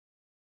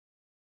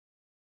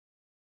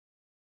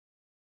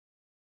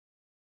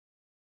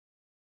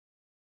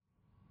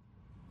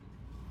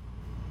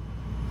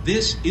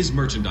This is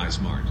Merchandise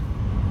Mart.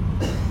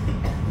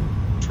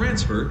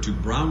 Transfer to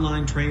Brown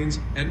Line trains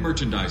at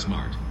Merchandise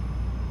Mart.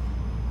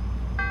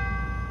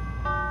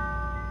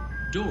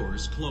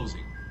 Doors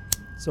closing.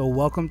 So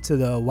welcome to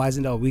the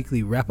Wiesendahl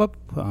Weekly Wrap-Up,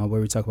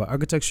 where we talk about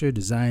architecture,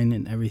 design,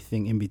 and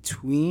everything in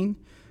between.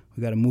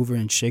 We got a mover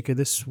and shaker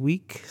this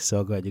week,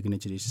 so go ahead, you can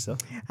introduce yourself.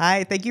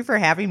 Hi, thank you for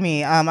having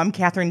me. I'm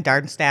Katherine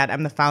Darnstadt.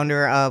 I'm the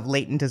founder of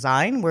Leighton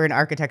Design. We're an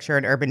architecture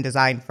and urban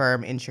design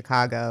firm in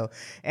Chicago.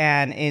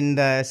 And in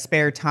the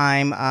spare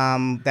time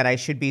that I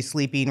should be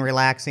sleeping,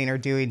 relaxing, or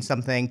doing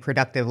something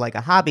productive like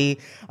a hobby,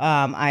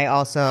 I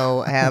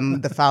also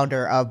am the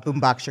founder of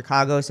Boombox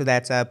Chicago. So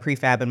that's a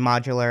prefab and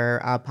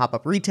modular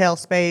pop-up retail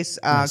space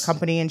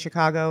company in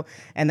Chicago.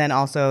 And then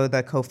also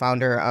the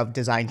co-founder of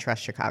Design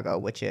Trust Chicago,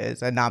 which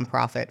is a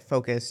nonprofit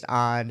focused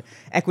on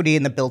equity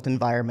in the built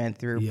environment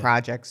through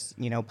projects,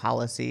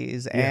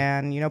 policies,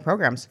 and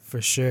programs. For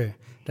sure,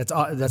 that's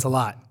a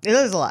lot. It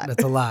is a lot.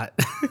 That's a lot.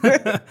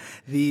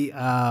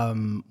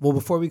 Well,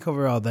 before we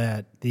cover all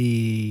that,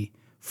 the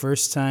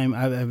first time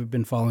I've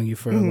been following you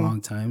for a long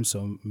time,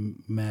 so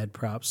mad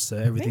props to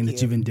everything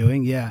that you've been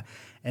doing. Yeah,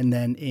 and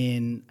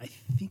then I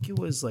think it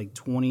was like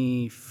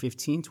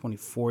 2015,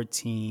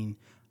 2014,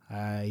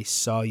 I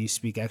saw you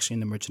speak actually in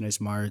the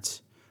Merchandise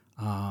Mart.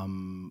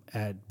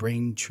 At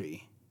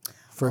Braintree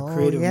for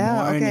Creative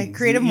Mornings. Okay.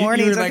 Creative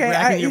Mornings. You were like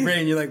racking your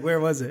brain. You're like, where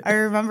was it? I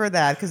remember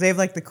that because they have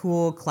like the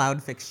cool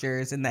cloud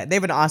fixtures and that they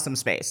have an awesome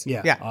space.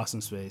 Yeah.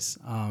 Awesome space.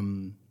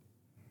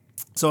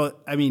 So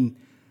I mean,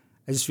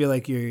 I just feel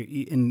like you're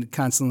in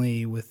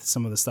constantly with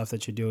some of the stuff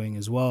that you're doing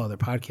as well, the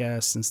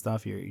podcasts and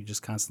stuff. You're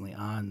just constantly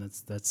on.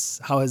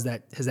 That's how has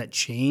that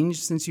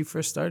changed since you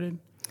first started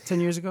 10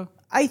 years ago?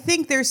 I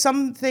think there's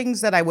some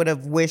things that I would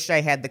have wished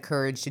I had the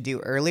courage to do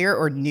earlier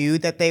or knew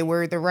that they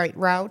were the right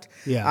route.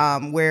 Yeah.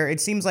 Where it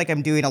seems like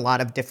I'm doing a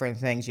lot of different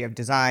things. You have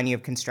design, you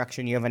have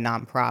construction, you have a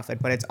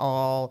nonprofit, but it's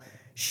all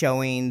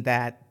showing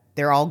that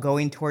they're all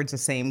going towards the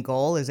same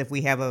goal as if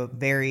we have a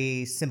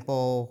very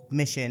simple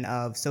mission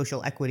of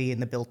social equity in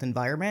the built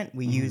environment.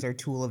 We use our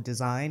tool of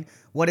design.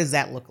 What does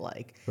that look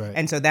like? Right.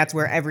 And so that's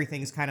where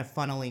everything's kind of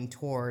funneling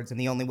towards. And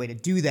the only way to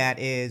do that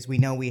is we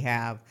know we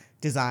have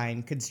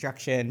design,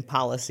 construction,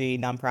 policy,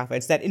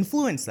 nonprofits that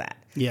influence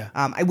that. Yeah.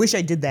 I wish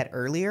I did that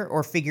earlier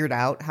or figured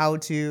out how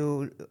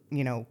to,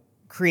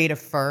 create a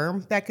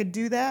firm that could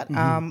do that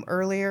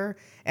earlier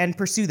and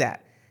pursue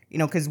that.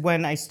 Because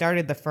when I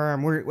started the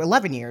firm, we're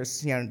 11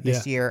 years,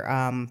 this year.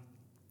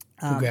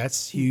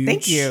 Congrats, huge.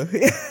 Thank you.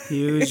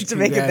 Huge. To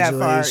make it that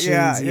far.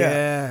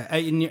 Yeah.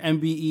 In your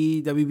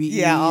MBE,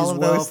 WBE, all as of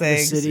well those for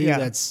things. the city.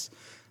 Yeah.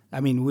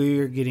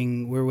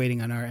 We're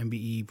waiting on our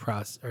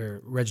MBE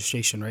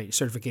registration, right?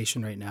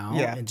 Certification right now.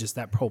 Yeah. And just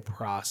that whole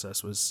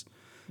process was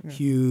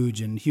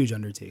huge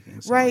undertaking.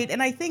 So. Right.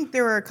 And I think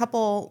there were a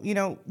couple,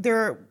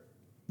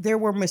 there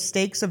were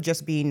mistakes of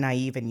just being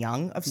naive and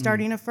young of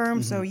starting a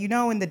firm. So,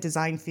 in the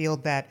design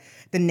field that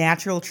the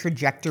natural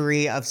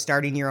trajectory of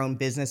starting your own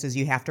business is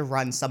you have to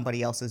run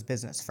somebody else's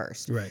business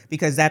first. Right.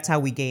 Because that's how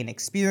we gain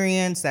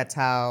experience. That's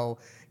how,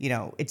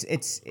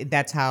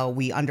 that's how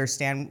we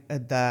understand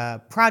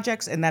the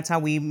projects, and that's how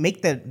we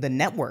make the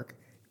network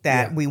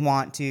that we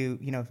want to,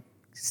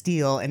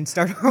 steal and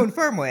start our own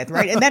firm with,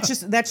 right? And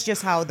that's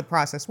just how the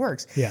process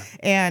works. Yeah.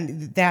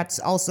 And that's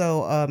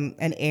also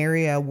an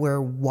area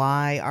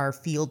why our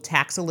field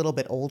tacks a little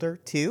bit older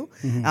too,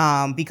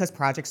 because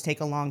projects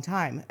take a long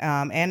time,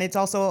 and it's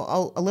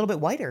also a little bit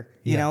whiter,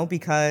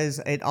 because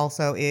it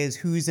also is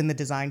who's in the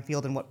design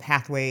field and what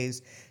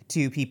pathways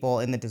to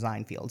people in the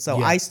design field. So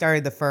I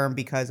started the firm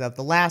because of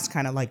the last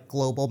kind of like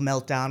global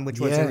meltdown,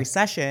 which was a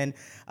recession.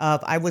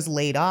 I was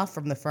laid off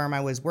from the firm I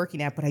was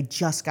working at, but I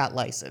just got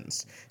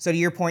licensed. So to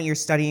your point, you're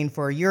studying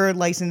for your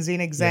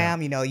licensing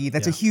exam.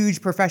 That's a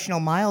huge professional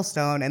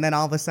milestone, and then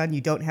all of a sudden you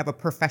don't have a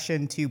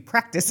profession to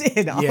practice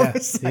in. All of a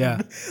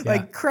sudden,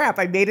 like crap,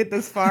 I made it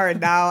this far,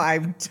 and now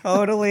I'm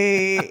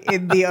totally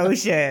in the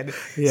ocean.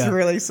 Yeah. It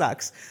really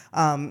sucks.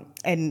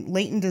 And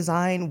Leighton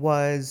Design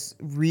was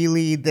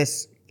really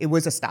this. It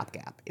was a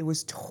stopgap. It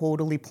was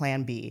totally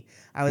plan B.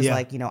 I was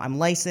like, I'm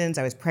licensed.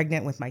 I was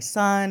pregnant with my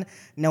son.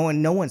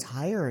 No one's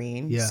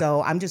hiring. Yeah.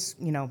 So I'm just,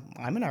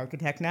 I'm an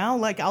architect now.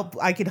 Like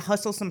I could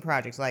hustle some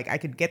projects. Like I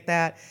could get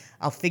that.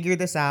 I'll figure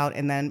this out.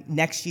 And then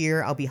next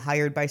year I'll be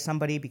hired by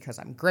somebody because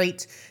I'm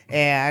great.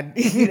 And,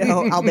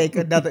 I'll make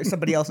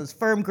somebody else's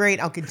firm great.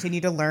 I'll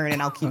continue to learn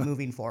and I'll keep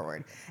moving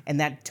forward.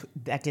 And that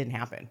didn't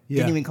happen.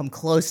 Didn't even come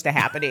close to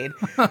happening.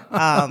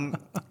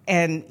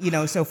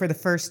 So for the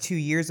first 2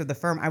 years of the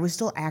firm, I was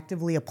still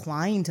actively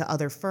applying to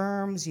other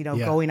firms,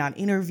 going on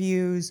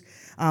interviews,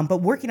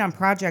 but working on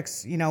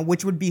projects,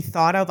 which would be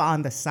thought of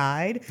on the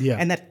side. Yeah.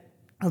 And that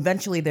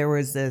eventually there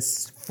was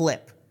this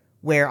flip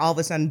where all of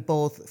a sudden,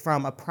 both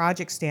from a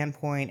project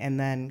standpoint and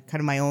then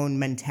kind of my own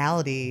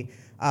mentality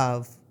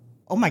of,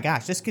 oh my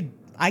gosh,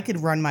 I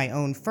could run my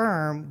own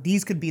firm.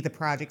 These could be the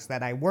projects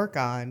that I work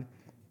on.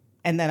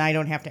 And then I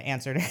don't have to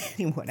answer to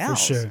anyone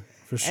else.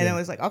 For For sure. And I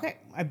was like, okay,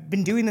 I've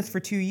been doing this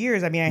for 2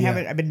 years. I mean,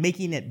 I've been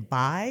making it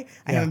by.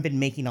 I haven't been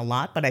making a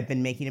lot, but I've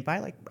been making it by.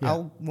 Like,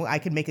 I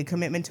could make a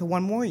commitment to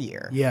 1 more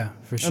year. Yeah,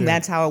 for sure. And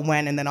that's how it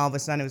went. And then all of a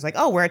sudden it was like,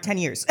 oh, we're at 10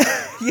 years.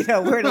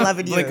 We're at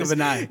 11 years. Blink of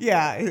an eye.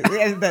 Yeah.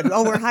 And then,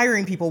 oh, we're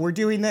hiring people. We're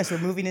doing this. We're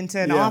moving into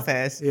an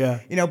office. Yeah.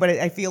 But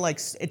I feel like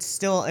it's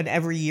still an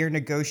every year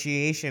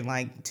negotiation,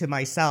 like to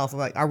myself,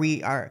 like,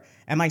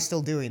 am I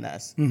still doing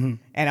this? Mm-hmm.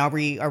 And are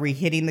we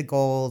hitting the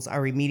goals?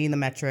 Are we meeting the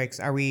metrics?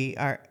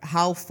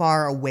 How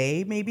far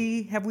away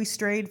maybe have we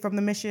strayed from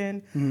the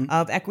mission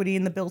of equity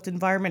in the built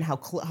environment?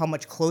 How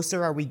much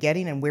closer are we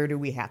getting, and where do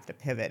we have to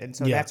pivot? And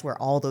so that's where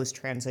all those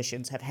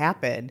transitions have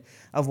happened,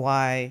 of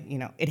why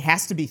it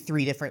has to be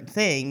 3 different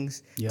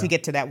things to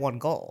get to that one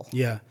goal.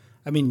 Yeah.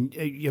 I mean,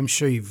 I'm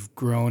sure you've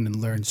grown and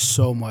learned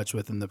so much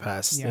within the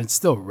past. Yeah. It's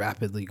still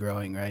rapidly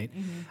growing, right?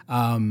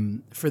 Mm-hmm.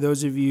 For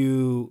those of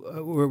you,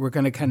 we're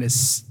going to kind of,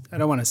 I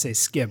don't want to say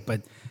skip,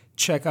 but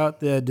check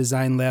out the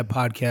Design Lab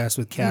podcast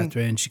with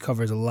Katherine. Mm-hmm. She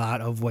covers a lot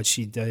of what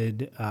she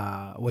did,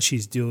 what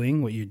she's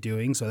doing, what you're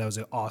doing. So that was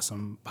an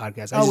awesome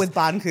podcast. With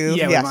Banku.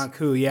 Yeah, yes. With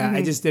Banku. Yeah, mm-hmm.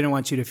 I just didn't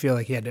want you to feel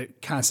like you had to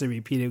constantly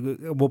repeat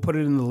it. We'll put it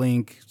in the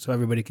link so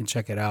everybody can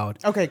check it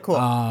out. Okay,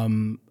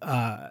 cool.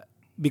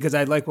 Because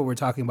I like what we're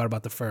talking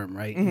about the firm,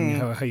 right?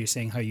 Mm-hmm. How you're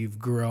saying how you've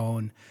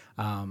grown.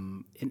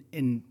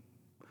 And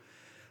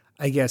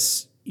I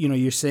guess,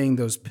 you're saying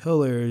those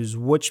pillars,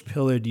 which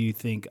pillar do you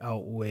think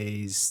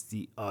outweighs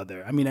the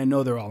other? I mean, I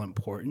know they're all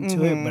important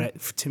to it,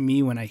 but to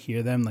me, when I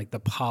hear them, like the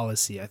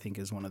policy, I think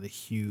is one of the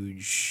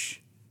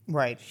huge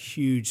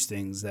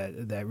things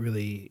that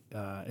really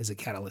is a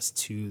catalyst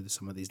to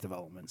some of these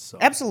developments. So.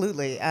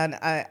 Absolutely. And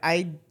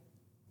I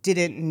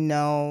didn't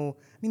know.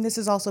 I mean, this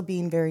is also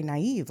being very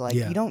naive. Like,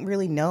 you don't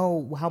really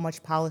know how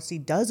much policy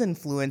does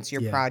influence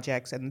your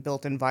projects and the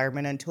built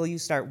environment until you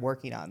start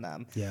working on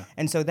them. Yeah.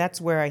 And so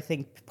that's where I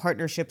think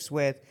partnerships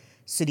with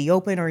City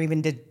Open or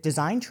even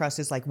Design Trust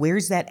is like,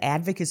 where's that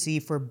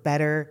advocacy for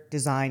better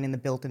design in the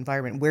built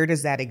environment? Where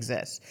does that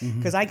exist?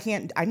 Because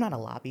I'm not a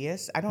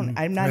lobbyist.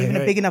 I'm not even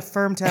a big enough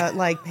firm to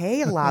like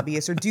pay a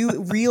lobbyist or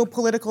do real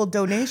political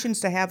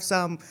donations to have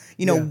some,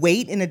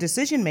 weight in a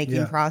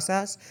decision-making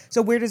process.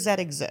 So where does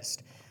that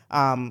exist?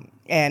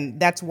 And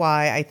that's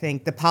why I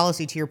think the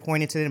policy, to your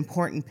point, it's an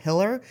important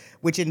pillar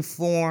which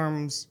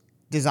informs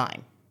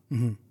design,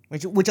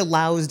 which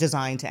allows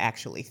design to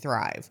actually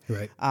thrive.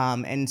 Right.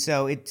 And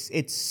so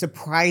it's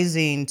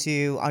surprising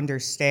to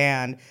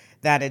understand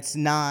that it's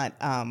not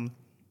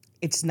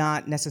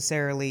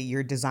necessarily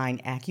your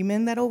design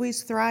acumen that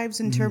always thrives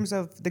in terms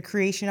of the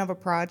creation of a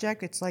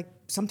project. It's like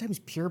sometimes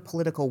pure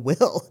political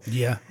will.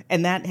 Yeah.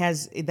 And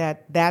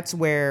that's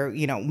where,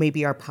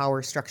 maybe our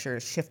power structure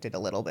has shifted a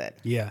little bit.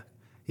 Yeah.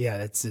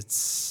 Yeah. It's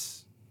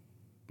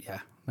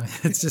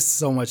just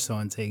so much to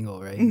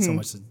untangle, right? So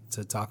much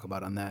to talk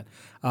about on that.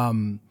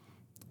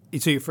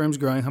 So your firm's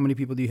growing. How many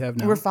people do you have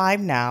now? We're 5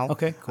 now.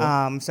 Okay,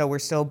 cool. So we're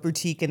still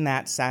boutique in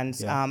that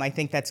sense. Yeah. I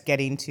think that's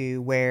getting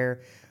to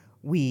where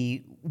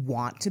we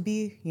want to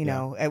be.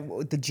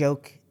 The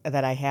joke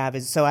that I have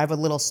is, so I have a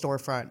little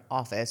storefront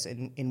office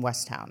in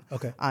Westtown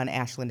on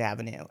Ashland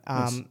Avenue.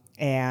 Nice.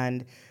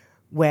 And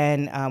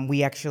when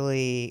we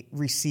actually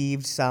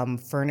received some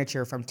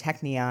furniture from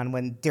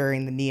Technion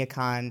during the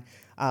Neocon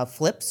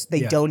flips, they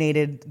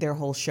donated their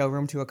whole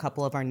showroom to a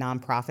couple of our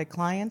nonprofit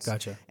clients.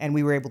 Gotcha. And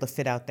we were able to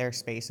fit out their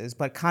spaces.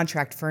 But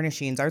contract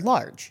furnishings are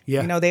large.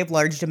 Yeah. They have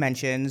large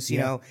dimensions,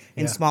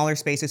 in smaller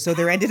spaces. So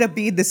there ended up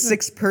being this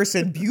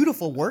 6-person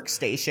beautiful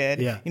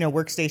workstation,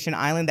 workstation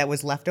island that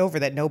was left over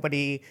that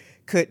nobody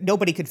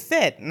could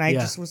fit. And I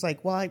just was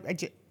like, well,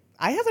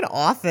 I have an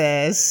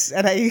office,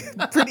 and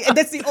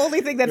that's the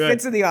only thing that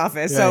fits in the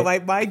office. Right. So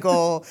my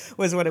goal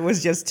was, when it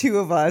was just 2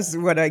 of us,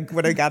 when I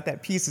got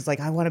that piece, it's like,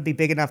 I want to be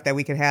big enough that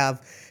we could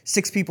have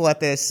 6 people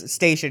at this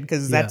station,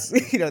 because that's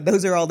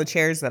those are all the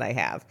chairs that I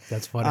have.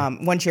 That's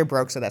funny. 1 chair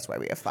broke, so that's why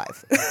we have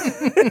 5.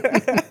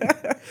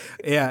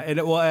 Yeah, and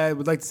I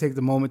would like to take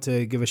the moment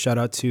to give a shout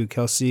out to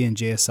Kelsey and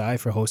JSI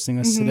for hosting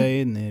us today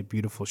in the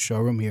beautiful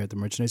showroom here at the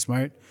Merchandise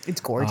Mart.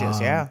 It's gorgeous,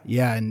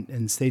 Yeah,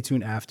 and stay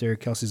tuned after.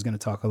 Kelsey's going to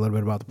talk a little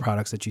bit about the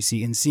products that you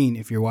see and seen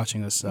if you're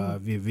watching us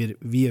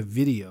via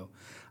video.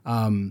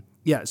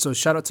 So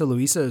shout out to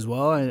Louisa as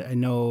well. I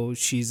know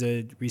she's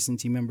a recent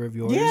team member of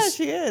yours. Yeah,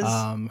 she is.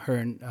 Her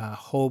and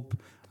Hope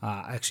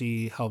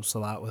actually helps a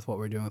lot with what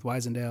we're doing with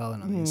Wisendale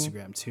and on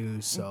Instagram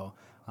too. So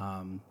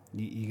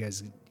you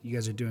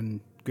guys are doing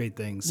great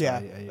things. So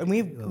and we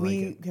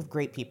have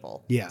great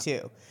people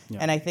too. Yeah.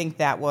 And I think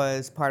that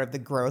was part of the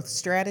growth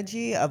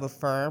strategy of a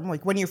firm.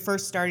 Like when you're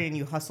first starting and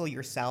you hustle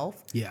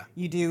yourself,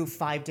 you do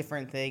 5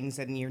 different things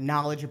and you're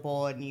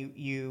knowledgeable and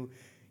you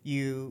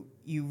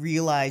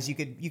realize you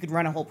could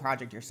run a whole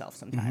project yourself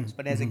sometimes.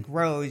 But as it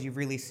grows, you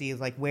really see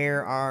like,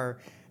 where are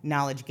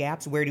knowledge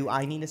gaps? Where do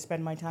I need to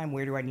spend my time?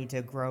 Where do I need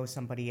to grow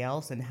somebody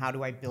else? And how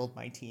do I build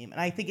my team? And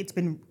I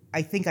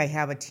think I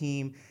have a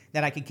team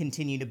that I could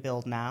continue to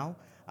build now.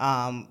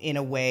 In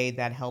a way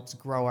that helps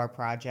grow our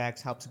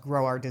projects, helps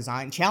grow our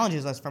design,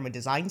 challenges us from a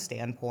design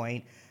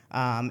standpoint,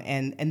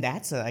 And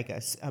that's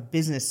a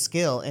business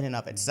skill in and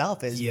of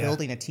itself is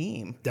building a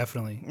team.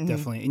 Definitely.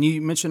 And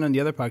you mentioned on the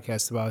other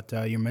podcast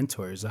about your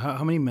mentors.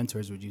 How many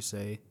mentors would you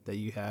say that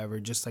you have, or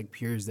just like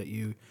peers that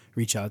you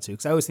reach out to?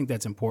 Because I always think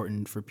that's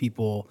important for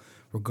people,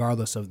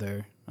 regardless of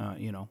their,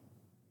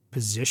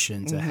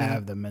 position, to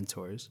have the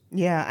mentors.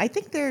 Yeah, I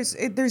think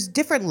there's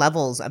different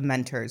levels of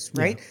mentors,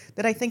 right?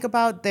 That I think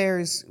about.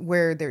 There's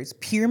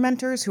peer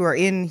mentors who are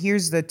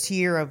here's the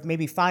tier of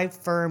maybe 5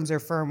 firms or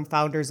firm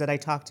founders that I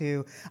talk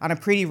to on a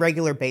pretty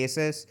regular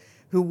basis,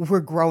 who we're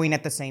growing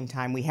at the same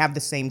time. We have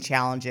the same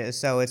challenges.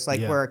 So it's like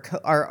we're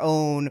our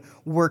own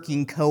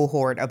working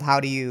cohort of how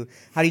do you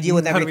deal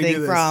with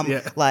everything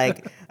from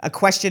like a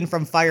question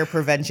from fire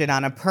prevention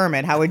on a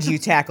permit. How would you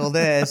tackle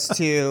this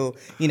to,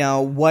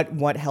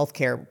 what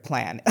healthcare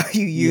plan are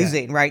you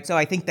using, right? So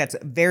I think that's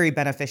very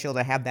beneficial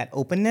to have that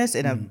openness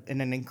in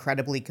an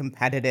incredibly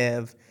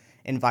competitive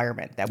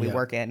environment that we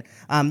work in.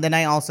 Then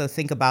I also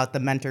think about the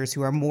mentors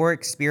who are more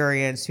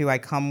experienced, who I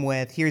come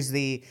with, here's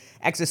the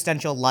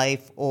existential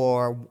life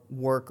or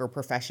work or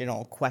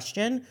professional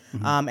question.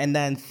 And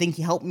then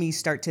help me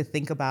start to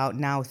think about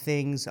now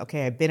things,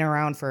 okay, I've been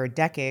around for a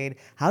decade.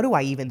 How do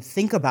I even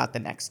think about the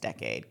next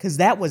decade? Because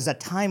that was a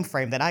time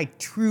frame that I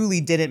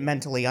truly didn't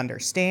mentally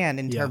understand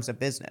in terms of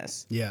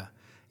business. Yeah.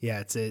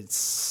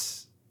 It's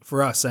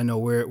for us, I know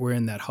we're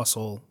in that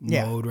hustle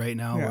mode right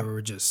now where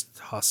we're just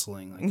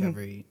hustling like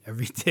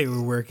every day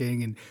we're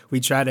working, and we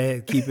try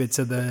to keep it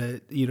to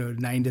the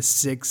 9 to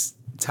 6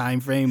 time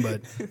frame.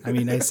 But I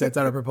mean, I sent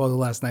out a proposal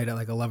last night at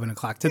like 11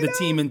 o'clock to the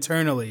team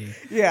internally,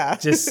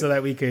 just so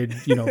that we could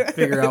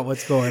figure out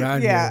what's going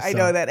on. Yeah, I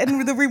know that.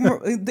 And the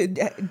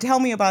remote, tell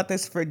me about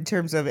this in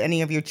terms of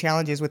any of your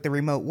challenges with the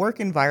remote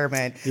work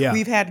environment.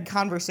 We've had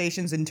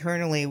conversations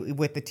internally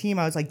with the team.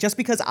 I was like, just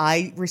because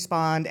I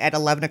respond at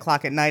 11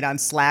 o'clock at night on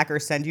Slack or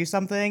send you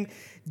something,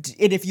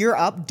 and if you're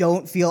up,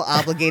 don't feel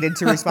obligated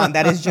to respond.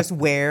 That is just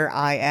where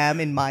I am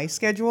in my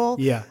schedule.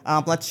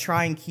 Let's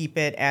try and keep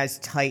it as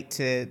tight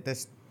to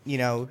this,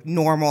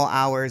 normal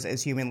hours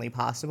as humanly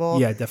possible.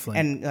 Yeah, definitely.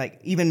 And like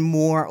even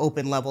more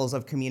open levels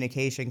of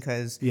communication,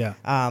 because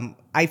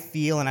I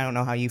feel, and I don't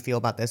know how you feel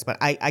about this, but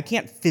I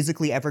can't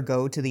physically ever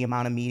go to the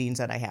amount of meetings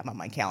that I have on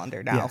my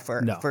calendar now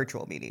for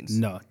virtual meetings.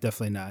 No,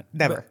 definitely not.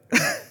 Never.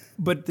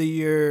 But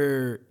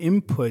your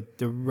input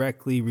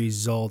directly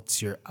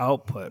results your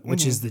output,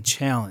 which is the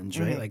challenge,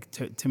 right? Like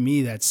to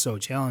me, that's so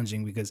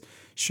challenging, because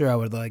sure, I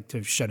would like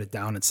to shut it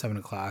down at 7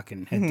 o'clock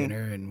and have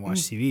dinner and watch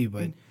TV,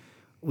 but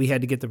we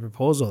had to get the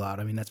proposal out.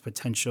 I mean, that's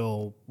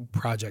potential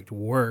project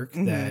work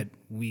that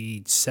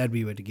we said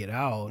we would get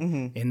out,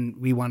 and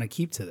we want to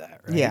keep to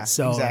that, right? Yeah,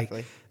 so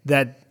exactly.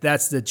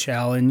 That's the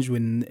challenge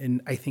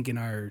and I think in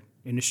our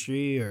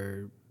industry,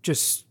 or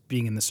just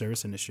being in the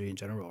service industry in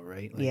general,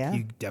 right? Like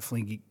you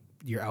definitely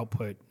your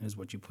output is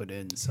what you put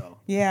in. So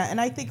and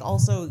I think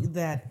also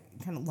that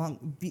kind of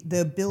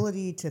the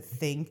ability to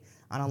think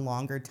on a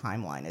longer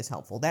timeline is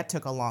helpful. That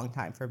took a long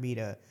time for me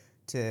to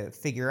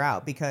figure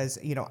out, because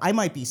I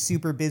might be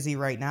super busy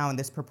right now and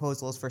this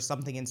proposal is for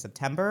something in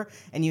September,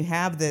 and you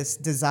have this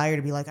desire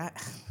to be like,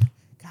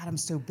 God, I'm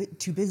so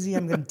too busy.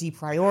 I'm going to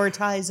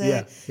deprioritize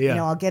it.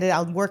 I'll get it.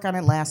 I'll work on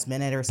it last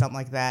minute or something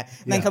like that.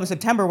 And then comes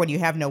September when you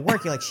have no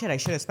work. You're like, shit, I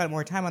should have spent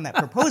more time on that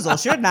proposal.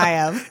 Shouldn't I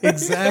have?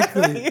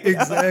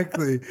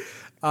 Exactly.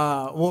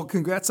 Well,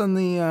 congrats on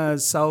the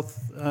Invest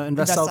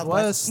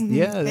Southwest.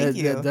 Thank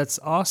you. That's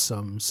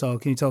awesome. So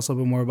can you tell us a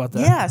little bit more about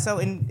that? Yeah. So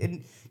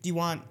do you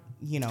want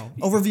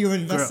overview of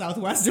Invest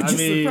Southwest, or just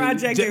the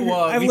project? I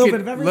have a little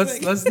bit of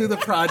everything. Let's do the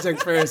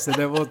project first, and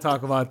then we'll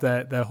talk about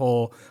that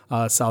whole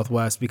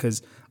Southwest,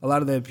 because a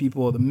lot of the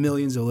people, the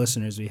millions of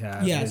listeners we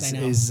have,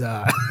 is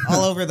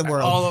all over the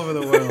world. All over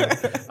the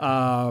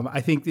world.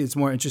 I think it's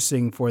more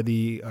interesting for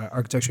the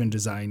architecture and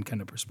design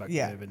kind of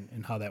perspective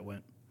and how that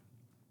went.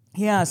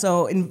 Yeah.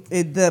 So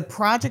the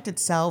project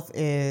itself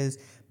is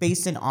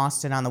based in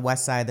Austin on the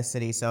west side of the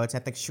city. So it's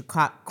at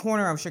the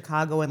corner of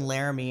Chicago and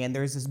Laramie, and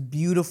there's this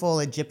beautiful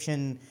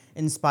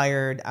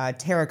Egyptian-inspired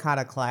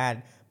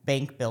terracotta-clad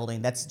bank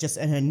building that's just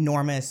an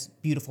enormous,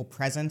 beautiful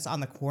presence on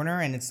the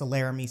corner, and it's the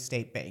Laramie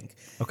State Bank.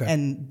 Okay.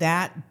 And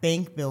that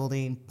bank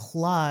building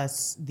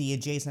plus the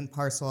adjacent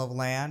parcel of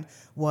land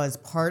was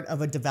part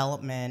of a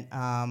development,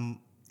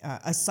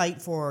 a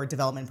site for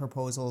development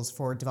proposals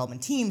for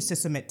development teams to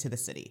submit to the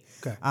city.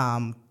 Okay.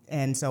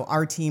 And so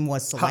our team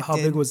was selected. How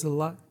big was the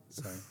lot?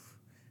 Sorry.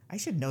 I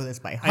should know this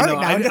by heart now.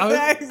 I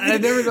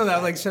never know that.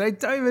 I'm like, should I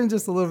dive in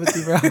just a little bit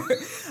deeper?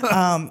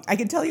 I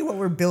can tell you what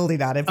we're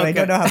building on it, but I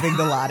don't know how big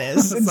the lot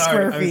is in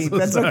square feet.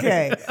 That's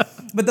okay.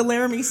 But the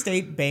Laramie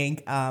State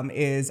Bank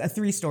is a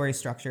 3-story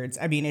structure.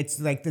 It's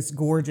like this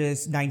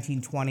gorgeous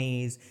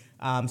 1920s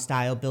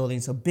style building.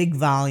 So big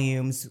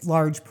volumes,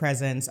 large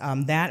presence,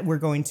 that we're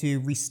going to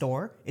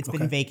restore. It's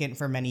been vacant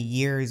for many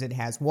years. It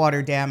has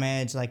water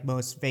damage, like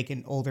most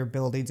vacant older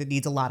buildings. It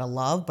needs a lot of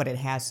love, but it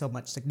has so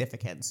much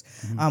significance.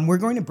 We're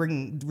going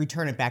to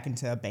return it back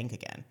into a bank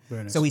again.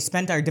 Nice. So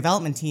our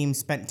development team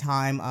spent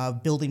time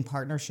building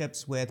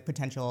partnerships with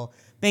potential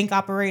bank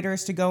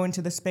operators to go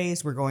into the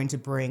space. We're going to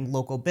bring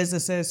local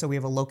businesses. So we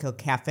have a local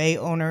cafe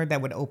owner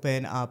that would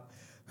open up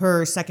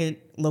her second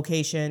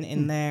location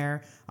in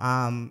there.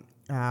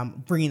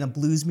 Bringing a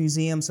blues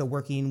museum, so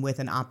working with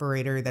an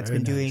operator that's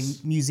been doing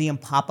museum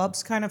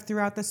pop-ups kind of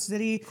throughout the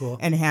city,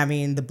 and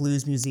having the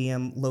blues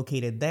museum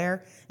located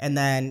there, and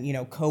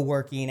then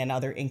co-working and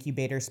other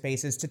incubator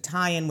spaces to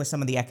tie in with some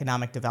of the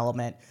economic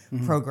development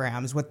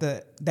programs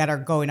that are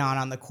going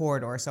on the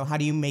corridor. So how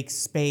do you make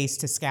space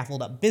to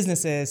scaffold up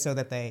businesses so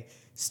that they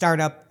start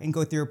up and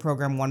go through a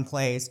program one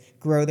place,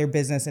 grow their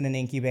business in an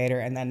incubator,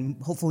 and then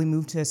hopefully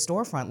move to a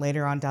storefront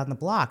later on down the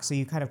block. So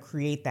you kind of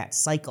create that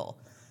cycle.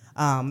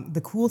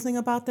 The cool thing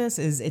about this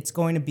is it's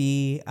going to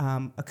be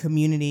a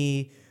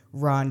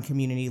community-run,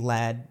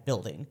 community-led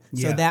building.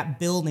 Yeah. So that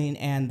building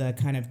and the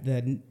kind of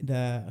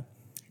the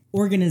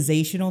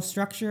organizational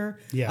structure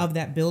of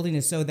that building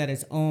is so that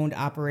it's owned,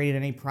 operated,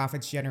 and any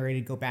profits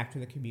generated go back to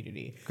the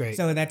community. Great.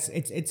 So it's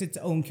its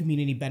own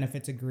community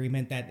benefits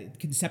agreement that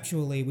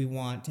conceptually we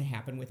want to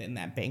happen within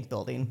that bank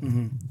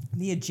building.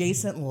 The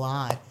adjacent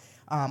lot.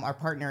 Our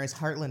partner is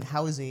Heartland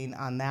Housing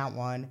on that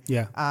one.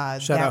 Yeah.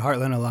 Shout out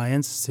Heartland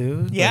Alliance,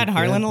 too. Yeah, and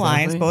Heartland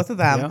Alliance, both of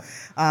them.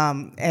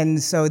 Yeah.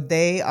 And so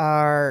they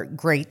are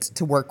great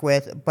to work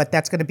with, but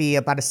that's going to be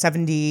about a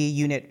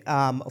 70-unit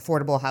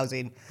affordable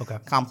housing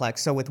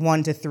complex. So with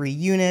 1 to 3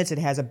 units, it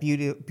has a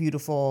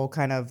beautiful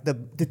kind of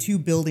the two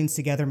buildings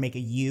together make a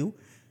U.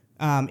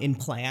 In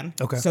plan,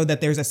 so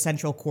that there's a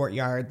central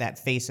courtyard that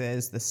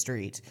faces the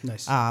street.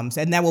 Nice.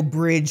 And that will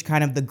bridge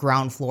kind of the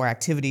ground floor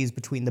activities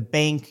between the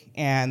bank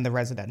and the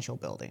residential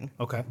building.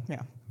 Okay.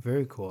 Yeah.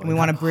 Very cool. And we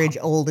want to bridge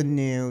old and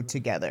new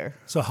together.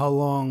 So how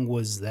long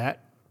was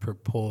that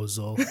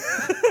proposal? but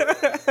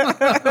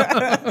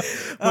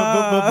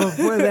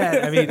before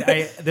that, I mean,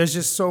 there's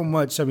just so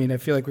much. I mean, I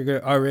feel like we're gonna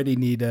already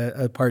need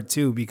a part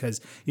 2 because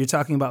you're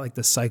talking about like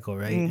the cycle,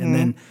 right? And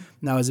then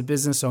now as a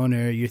business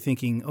owner, you're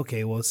thinking,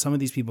 okay, well, some of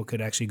these people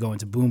could actually go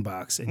into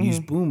Boombox and use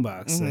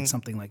Boombox. That's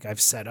something like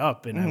I've set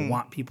up and I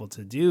want people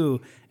to do,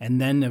 and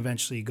then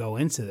eventually go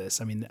into this.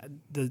 I mean,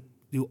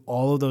 do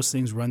all of those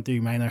things run through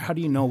your mind? Or how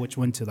do you know which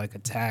one to like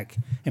attack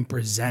and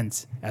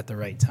present at the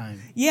right time?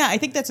 Yeah, I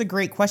think that's a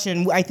great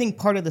question. I think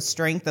part of the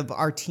strength of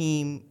our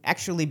team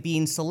actually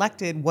being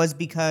selected was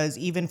because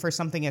even for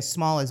something as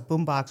small as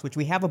Boombox, which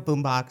we have a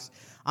Boombox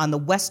on the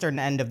western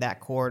end of that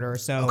corridor,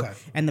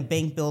 and the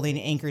bank building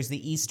anchors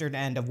the eastern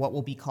end of what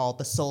will be called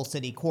the Soul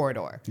City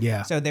corridor.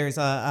 Yeah. So there's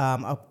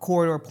a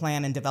corridor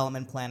plan and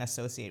development plan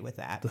associated with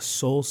that. The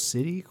Soul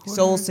City corridor?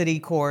 Soul City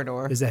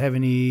corridor. Does it have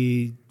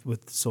any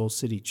with Soul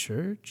City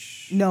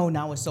Church? No,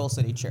 not with Soul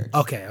City Church.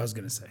 Okay, I was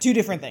going to say. 2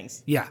 different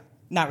things. Yeah.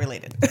 Not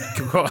related.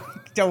 Go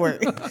on. Don't worry.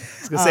 I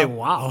was going to say,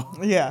 wow.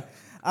 Yeah.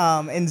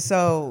 And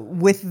so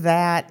with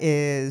that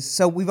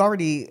so we've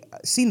already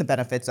seen the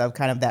benefits of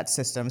kind of that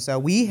system. So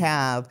we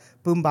have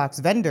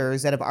Boombox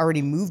vendors that have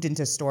already moved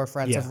into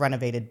storefronts of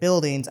renovated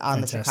buildings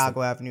on the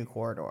Chicago Avenue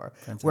corridor.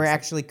 Fantastic. We're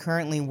actually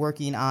currently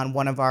working on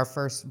one of our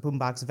first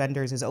Boombox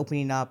vendors is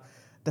opening up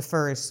the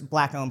first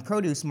Black-owned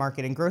produce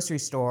market and grocery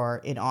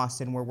store in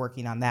Austin. We're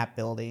working on that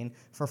building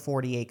for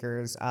 40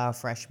 acres,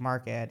 fresh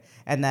market.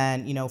 And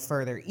then,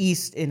 further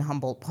east in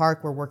Humboldt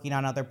Park, we're working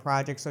on other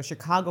projects. So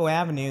Chicago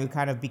Avenue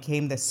kind of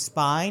became the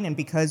spine. And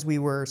because we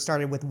were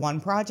started with one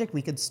project,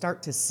 we could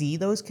start to see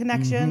those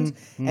connections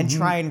and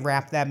try and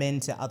wrap them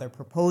into other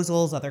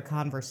proposals, other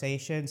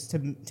conversations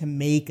to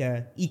make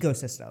a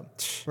ecosystem,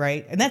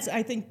 right? And that's,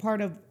 I think, part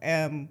of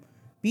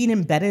being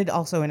embedded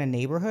also in a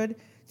neighborhood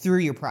through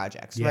your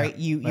projects, right?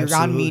 You're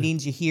on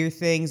meetings, you hear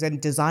things,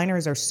 and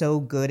designers are so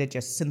good at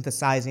just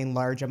synthesizing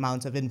large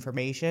amounts of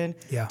information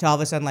to all of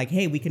a sudden like,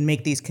 hey, we can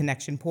make these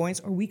connection points,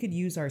 or we could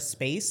use our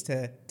space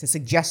to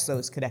suggest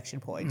those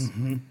connection points.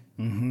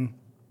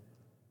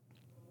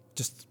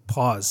 Just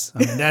pause. I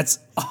mean, that's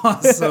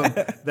awesome.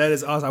 That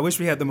is awesome. I wish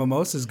we had the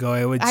mimosas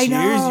going. I would cheers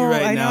you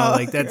right now.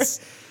 Like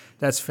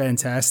that's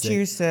fantastic.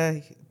 Cheers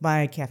to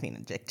my caffeine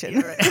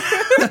addiction.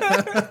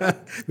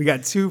 We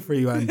got 2 for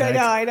you on deck.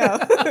 I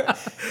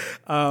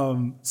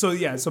know.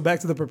 So back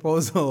to the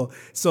proposal.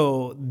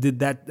 So did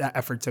that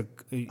effort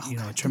took a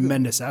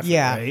tremendous effort,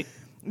 right?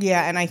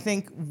 Yeah, and I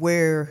think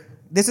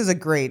this is a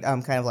great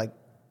kind of like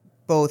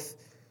both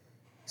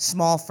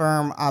small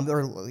firm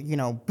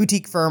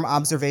boutique firm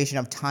observation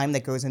of time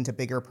that goes into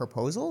bigger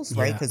proposals,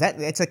 right? Because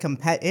it's a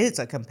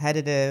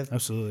competitive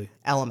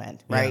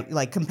element, right? Yeah.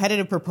 Like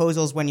competitive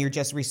proposals when you're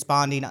just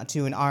responding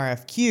to an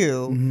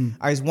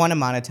RFQ is one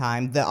amount of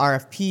time. The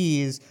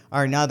RFPs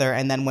are another,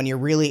 and then when you're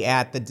really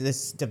at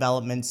this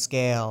development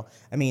scale,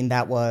 I mean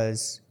that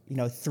was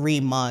 3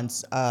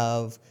 months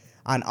of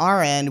on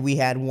our end, we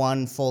had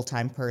one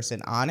full-time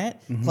person on it,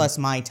 plus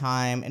my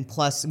time, and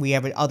plus we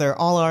have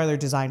all our other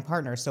design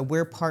partners. So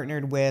we're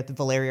partnered with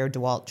Valerio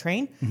DeWalt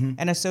Train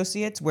and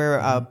Associates. We're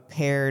a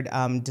paired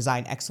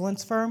design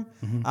excellence firm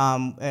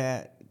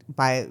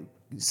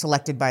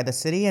selected by the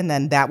city, and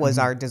then that was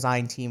our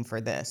design team for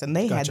this. And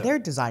they had their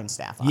design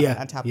staff on it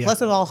on top.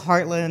 Plus it's all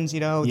Heartlands,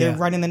 they're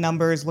running the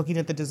numbers, looking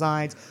at the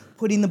designs,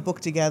 putting the book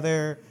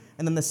together.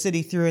 And then the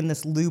city threw in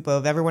this loop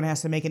of everyone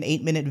has to make an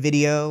 8-minute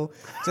video.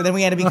 So then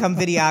we had to become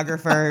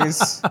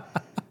videographers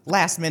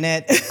last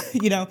minute.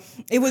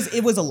 It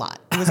was a lot.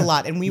 It was a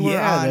lot. And we were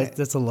on...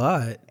 that's a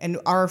lot. And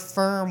our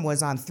firm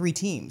was on 3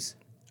 teams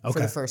for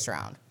the first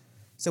round.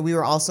 So we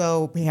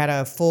had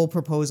a full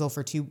proposal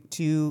for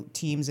two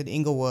teams in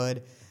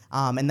Inglewood.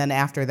 And then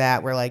after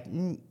that, we're like,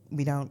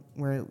 we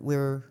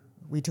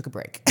took a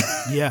break.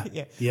 Yeah.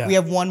 We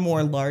have one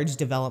more large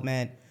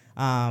development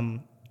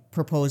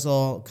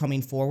proposal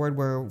coming forward.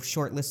 We're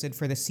shortlisted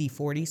for the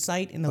C40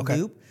 site in the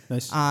Loop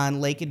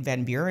on Lake and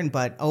Van Buren,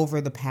 but over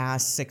the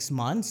past 6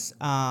 months,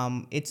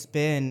 that's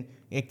been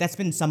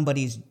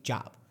somebody's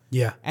job.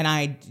 Yeah.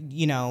 And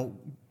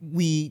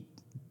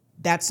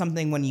that's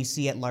something when you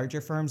see at larger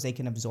firms, they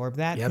can absorb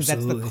that because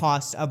that's the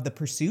cost of the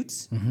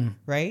pursuits,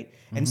 right?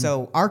 And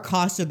so our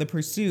cost of the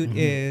pursuit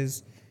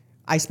is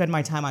I spend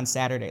my time on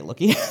Saturday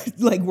looking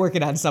at,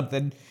 working on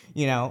something,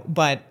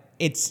 but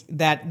it's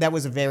that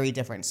was a very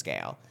different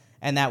scale.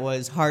 And that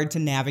was hard to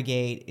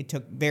navigate. It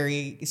took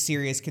very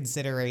serious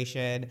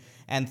consideration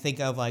and think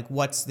of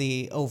what's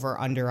the over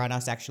under on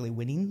us actually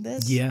winning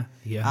this. Yeah.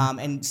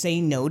 And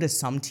saying no to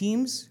some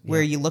teams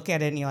where you look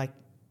at it and you're like,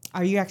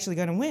 are you actually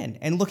going to win?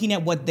 And looking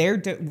at what they're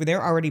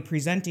already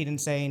presenting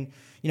and saying,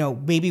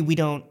 maybe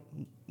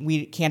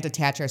we can't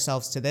attach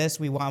ourselves to this.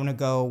 We want to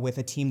go with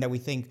a team that we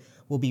think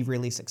will be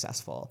really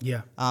successful.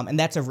 Yeah. And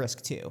that's a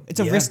risk too. It's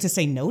a risk to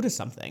say no to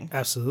something.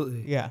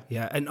 Absolutely. Yeah.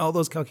 Yeah. And all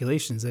those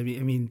calculations. I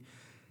mean,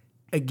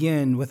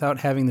 again, without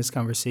having this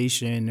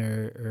conversation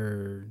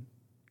or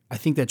I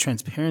think that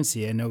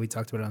transparency, I know we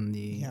talked about it on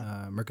the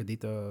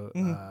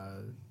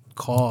Mercadito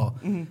call,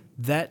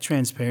 that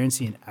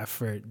transparency and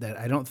effort that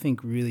I don't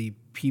think really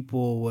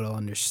people will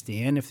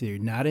understand if they're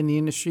not in the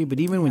industry. But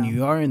even when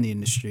you are in the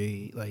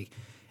industry,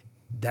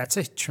 that's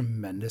a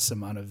tremendous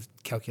amount of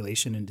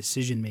calculation and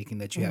decision making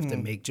that you have to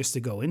make just to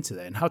go into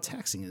that. And how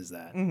taxing is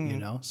that?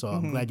 So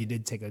I'm glad you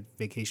did take a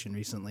vacation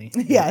recently.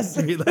 Yes.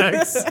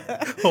 Relax.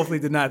 Hopefully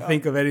did not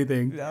think of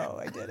anything. No,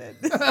 I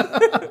didn't.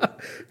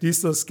 Do you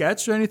still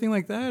sketch or anything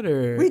like that?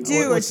 Or we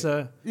do.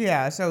 So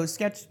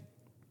sketch,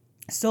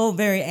 still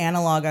very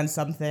analog on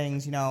some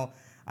things. My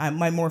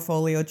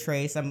Morpholio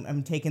trace,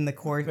 I'm taking the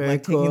course,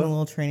 taking the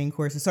little training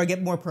courses. So I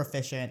get more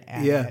proficient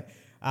at it.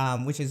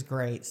 Which is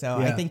great. So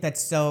I think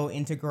that's so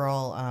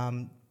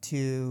integral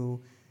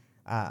to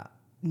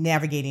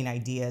navigating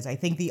ideas. I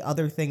think the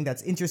other thing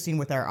that's interesting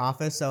with our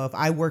office, so if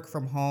I work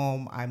from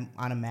home, I'm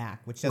on a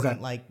Mac, which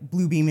doesn't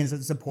Bluebeam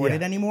isn't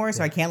supported anymore,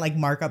 so I can't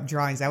mark up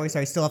drawings that way. So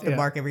I still have to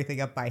mark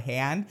everything up by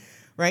hand.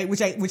 Right,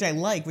 which I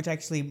like, which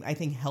actually I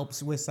think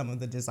helps with some of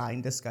the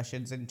design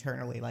discussions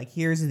internally.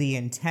 Here's the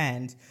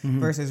intent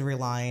versus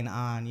relying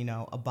on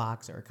a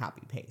box or a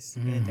copy paste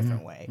in a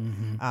different way.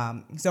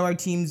 So our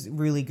team's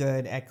really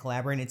good at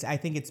collaborating. I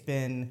think it's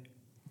been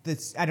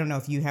this. I don't know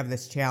if you have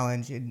this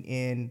challenge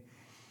in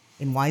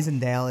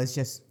Weisendale. Is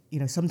just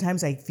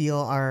sometimes I feel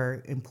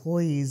our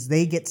employees,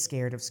 they get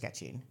scared of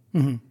sketching.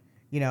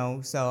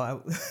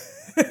 So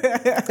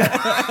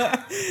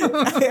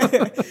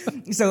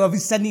so of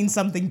sending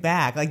something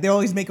back, they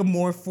always make a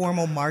more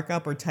formal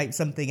markup or type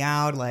something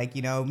out, make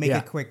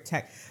a quick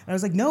text. And I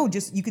was like, no,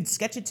 just you could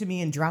sketch it to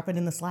me and drop it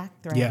in the Slack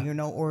thread,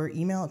 or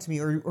email it to me,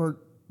 or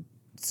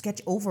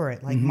sketch over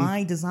it.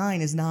 My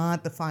design is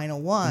not the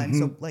final one,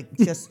 so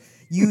just.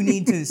 You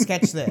need to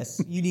sketch this.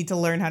 You need to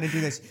learn how to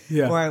do this.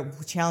 Yeah. Or I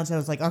challenged, I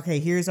was like, okay,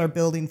 here's our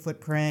building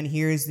footprint.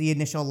 Here's the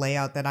initial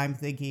layout that I'm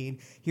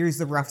thinking. Here's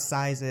the rough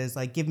sizes.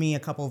 Give me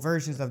a couple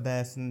versions of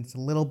this. And it's a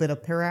little bit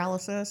of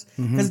paralysis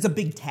because it's a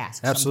big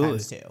task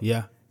sometimes too.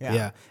 Yeah.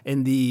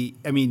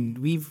 And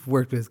we've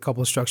worked with a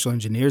couple of structural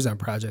engineers on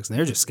projects and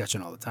they're just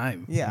sketching all the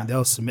time. Yeah.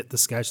 They'll submit the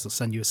sketch. They'll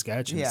send you a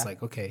sketch and it's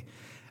okay.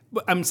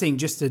 But I'm saying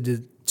just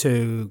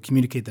to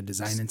communicate the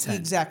design intent.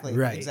 Exactly.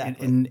 Right.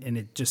 Exactly. And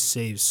it just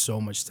saves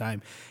so much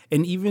time.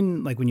 And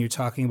even when you're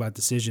talking about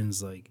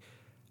decisions,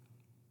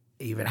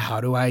 even how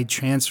do I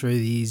transfer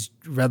these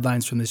red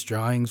lines from this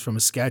drawings from a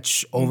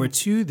sketch over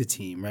to the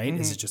team, right?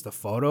 Is it just a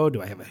photo?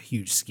 Do I have a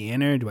huge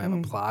scanner? Do I have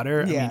a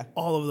plotter? Yeah.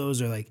 All of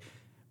those are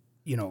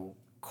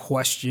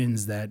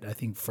questions that I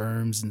think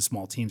firms and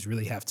small teams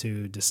really have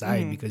to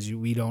decide because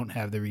we don't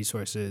have the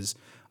resources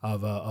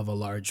of a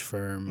large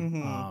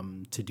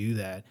firm to do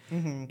that.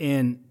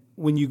 And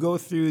when you go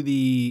through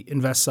the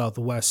Invest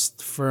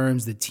Southwest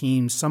firms, the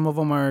teams, some of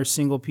them are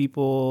single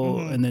people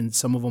and then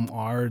some of them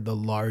are the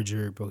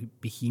larger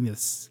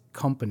behemoth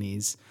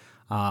companies.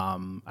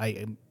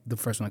 The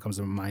first one that comes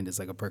to my mind is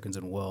a Perkins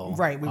and Will.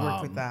 Right, we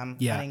worked with them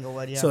at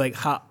Inglewood. Yeah. So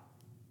how,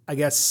 I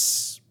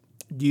guess,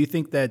 do you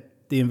think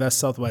that the Invest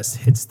Southwest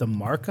hits the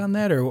mark on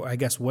that, or I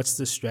guess what's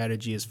the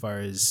strategy as far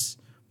as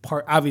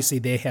obviously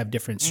they have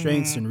different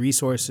strengths and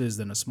resources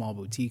than a small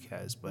boutique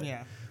has, but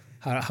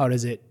how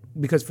does it?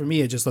 Because for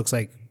me, it just looks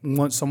like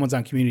someone's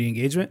on community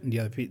engagement and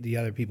the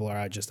other people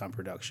are just on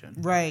production.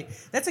 Right.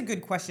 That's a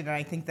good question, and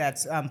I think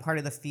that's part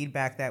of the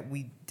feedback that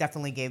we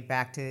definitely gave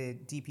back to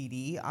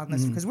DPD on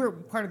this, because we're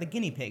part of the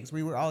guinea pigs.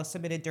 We were all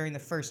submitted during the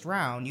first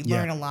round. You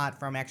learn a lot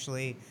from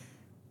actually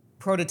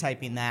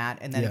prototyping that,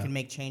 and then it can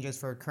make changes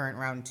for current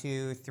round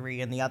 2,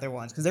 3, and the other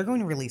ones, because they're going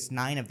to release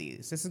 9 of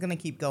these. This is going to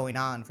keep going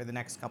on for the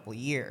next couple of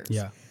years.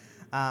 Yeah.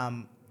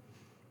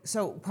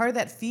 So part of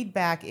that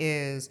feedback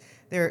is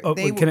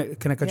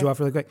can I cut you off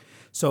really quick?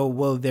 So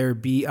will there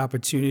be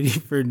opportunity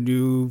for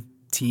new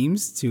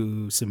teams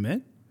to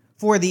submit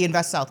for the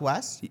Invest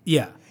Southwest?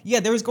 Yeah. Yeah,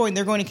 they're going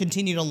to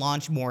continue to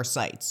launch more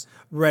sites.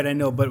 Right, I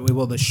know, but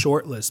will the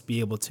short list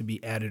be able to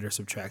be added or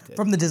subtracted?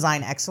 From the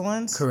design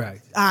excellence?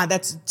 Correct.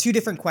 That's 2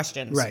 different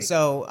questions. Right.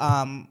 So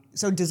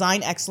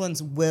design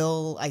excellence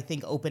will, I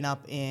think, open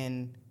up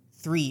in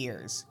 3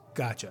 years.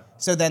 Gotcha.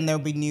 So then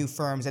there'll be new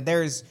firms, and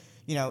there's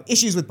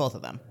issues with both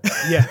of them.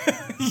 Yeah.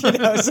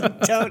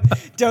 So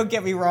don't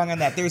get me wrong on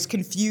that. There's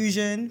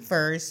confusion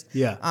first.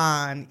 Yeah.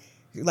 On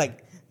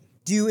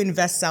do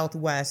Invest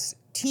Southwest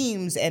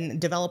teams and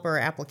developer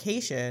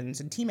applications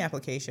and team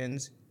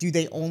applications, do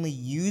they only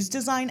use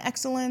design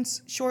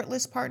excellence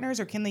shortlist partners,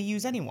 or can they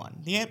use anyone?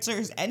 The answer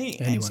is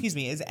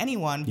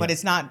anyone, but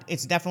it's not.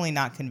 It's definitely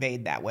not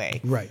conveyed that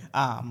way. Right.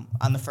 On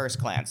the first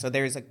glance, so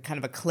there's a kind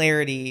of a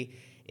clarity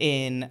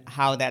in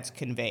how that's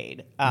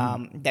conveyed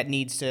that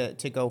needs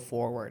to go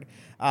forward.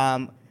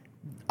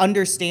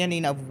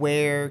 Understanding of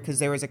where, because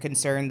there was a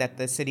concern that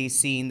the city's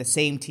seeing the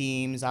same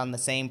teams on the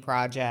same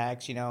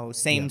projects,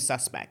 same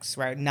suspects,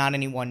 right? Not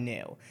anyone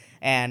new.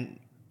 And,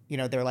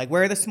 they're like,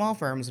 where are the small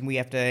firms? And we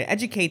have to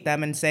educate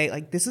them and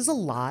say, this is a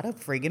lot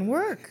of friggin'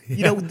 work.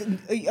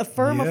 A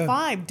firm of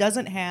 5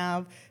 doesn't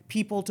have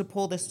people to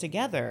pull this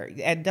together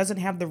and doesn't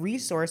have the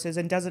resources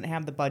and doesn't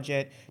have the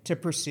budget to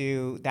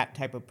pursue that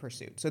type of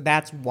pursuit. So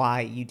that's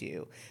why you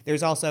do.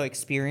 There's also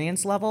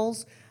experience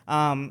levels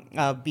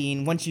of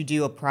being, once you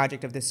do a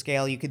project of this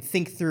scale, you could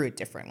think through it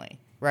differently,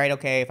 right?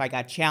 Okay, if I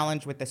got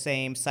challenged with the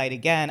same site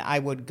again, I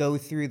would go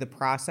through the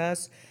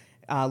process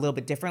a little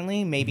bit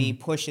differently, maybe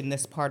push in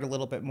this part a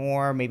little bit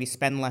more, maybe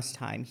spend less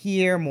time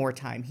here, more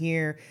time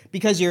here,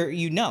 because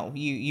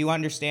you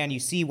understand, you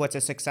see what's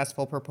a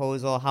successful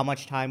proposal, how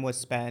much time was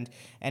spent,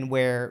 and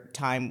where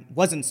time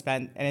wasn't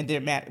spent, and it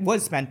didn't matter,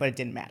 was spent, but it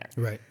didn't matter.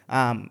 Right.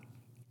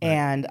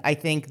 And I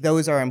think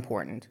those are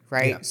important,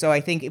 right? Yeah. So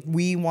I think if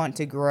we want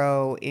to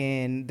grow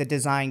in the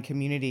design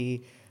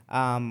community,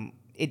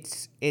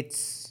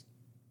 it's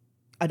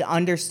an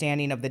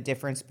understanding of the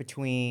difference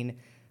between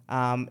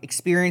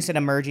experienced and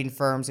emerging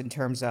firms in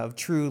terms of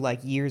true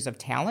years of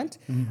talent,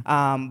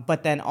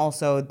 but then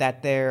also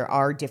that there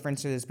are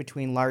differences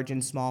between large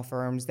and small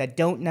firms that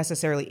don't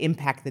necessarily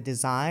impact the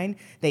design.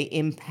 They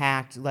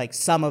impact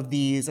some of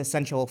these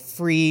essential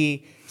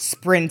free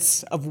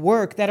sprints of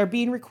work that are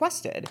being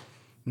requested.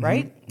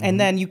 Right? And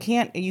then you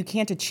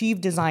can't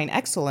achieve design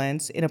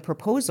excellence in a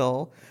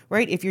proposal,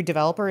 right, if your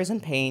developer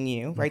isn't paying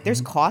you, right?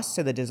 There's costs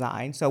to the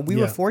design. So we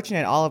were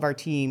fortunate all of our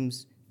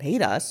teams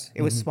paid us.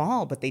 It was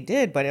small, but they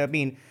did. But I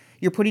mean,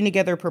 you're putting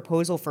together a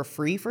proposal for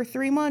free for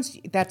 3 months.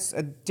 That's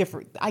a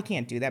different. I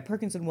can't do that.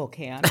 Perkins and Will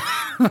can.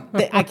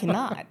 I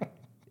cannot.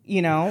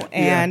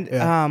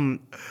 And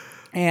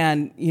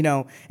and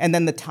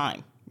then the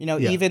time.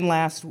 Even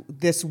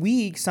this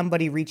week,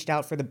 somebody reached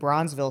out for the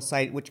Bronzeville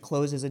site, which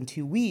closes in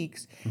 2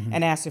 weeks,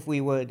 and asked if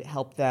we would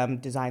help them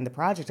design the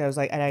project.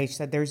 I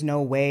said, there's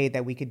no way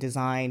that we could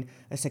design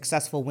a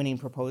successful winning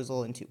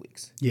proposal in 2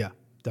 weeks. Yeah.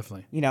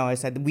 Definitely. I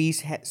said we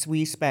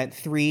spent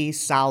 3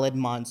 solid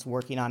months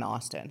working on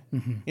Austin.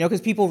 Because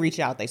people reach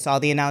out. They saw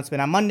the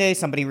announcement on Monday.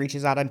 Somebody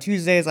reaches out on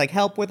Tuesday. Is like,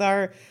 help with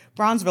our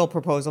Bronzeville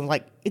proposal. I'm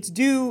like, it's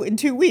due in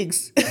 2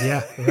 weeks.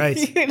 Yeah, right.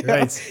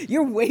 Right.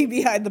 You're way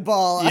behind the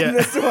ball on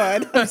this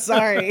one. I'm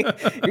sorry.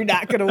 You're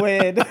not going to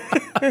win.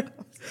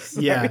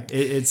 Yeah,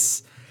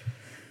 it's.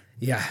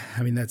 Yeah,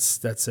 I mean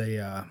that's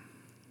a.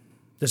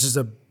 This is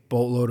a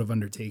boatload of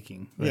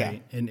undertaking,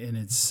 right? Yeah. And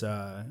it's.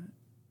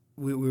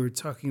 We were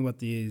talking about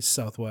the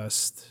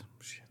Southwest.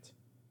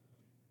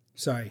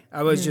 Sorry,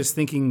 I was just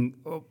thinking,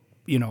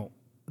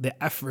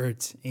 the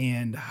effort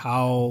and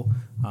how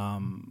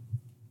do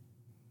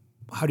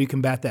you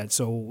combat that?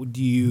 So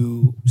do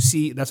you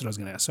see? That's what I was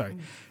going to ask. Sorry,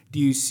 do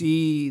you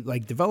see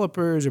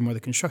developers or more the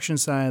construction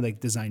side,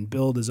 design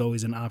build is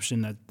always an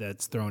option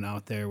that's thrown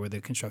out there where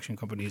the construction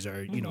companies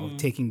are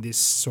taking this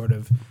sort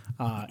of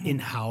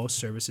in-house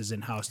services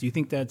in-house. Do you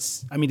think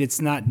that's? I mean,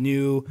 it's not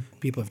new.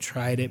 People have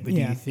tried it, but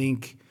do you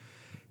think?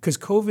 Because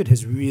COVID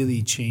has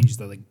really changed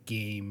the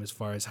game as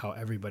far as how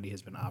everybody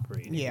has been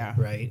operating,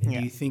 right? And do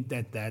you think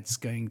that that's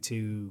going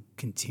to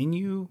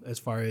continue as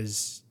far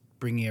as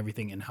bringing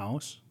everything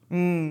in-house?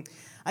 I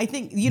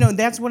think,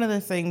 that's one of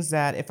the things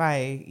that if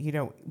I,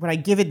 when I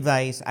give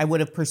advice, I would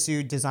have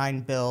pursued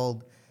design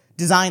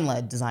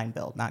design-led design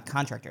build, not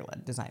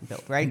contractor-led design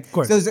build, right? Of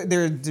course. So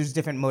there's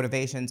different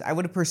motivations. I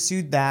would have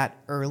pursued that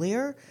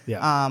earlier,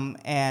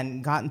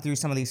 and gotten through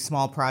some of these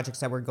small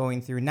projects that we're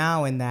going through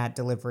now in that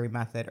delivery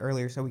method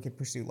earlier, so we could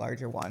pursue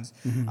larger ones.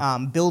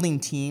 Building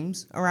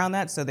teams around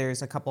that. So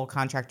there's a couple of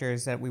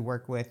contractors that we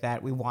work with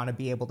that we want to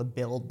be able to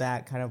build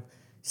that kind of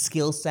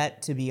skill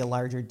set to be a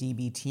larger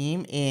DB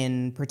team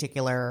in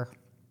particular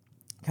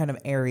kind of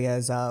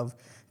areas of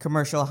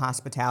commercial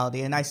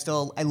hospitality. And I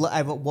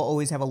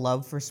always have a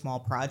love for small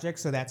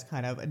projects, so that's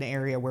kind of an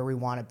area where we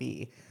want to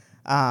be,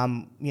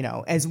 as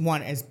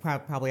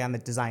probably on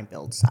the design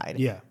build side.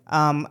 Yeah.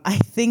 I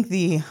think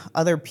the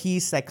other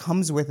piece that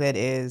comes with it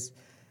is,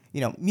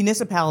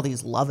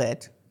 municipalities love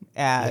it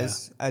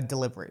as a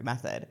delivery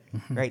method,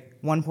 right?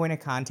 One point of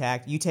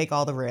contact, you take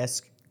all the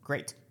risk,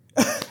 great.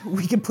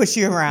 We can push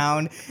you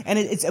around, and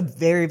it's a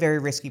very, very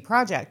risky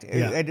project.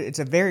 It's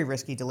a very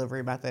risky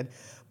delivery method,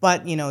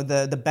 but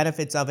the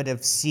benefits of it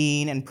of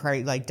seeing and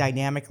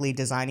dynamically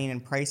designing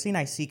and pricing,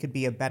 I see could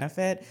be a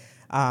benefit.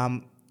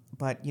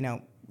 But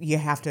you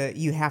have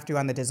to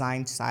on the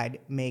design side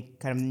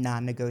make kind of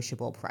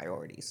non-negotiable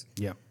priorities.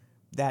 Yeah.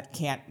 That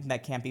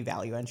can't be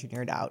value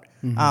engineered out.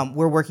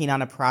 We're working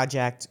on a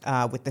project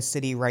with the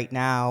city right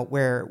now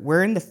where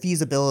we're in the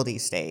feasibility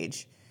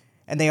stage,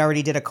 and they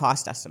already did a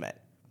cost estimate.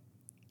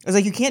 I was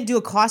like, you can't do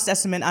a cost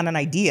estimate on an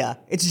idea.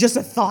 It's just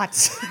a thought.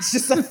 It's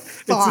just a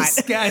thought. It's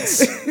a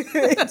sketch.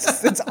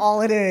 It's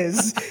all it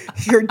is.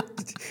 You're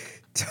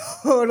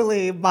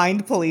totally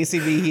mind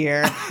policing me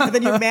here. And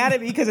then you're mad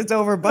at me because it's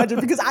over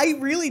budget, because I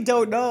really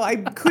don't know. I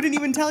couldn't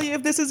even tell you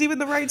if this is even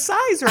the right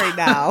size right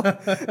now.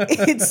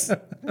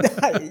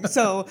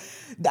 So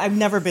I've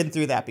never been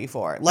through that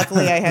before.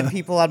 Luckily, I had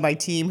people on my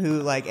team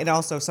who and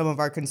also some of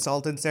our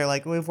consultants, they're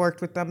like, we've worked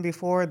with them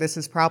before. This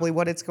is probably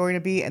what it's going to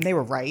be. And they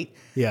were right.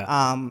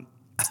 Yeah.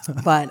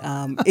 But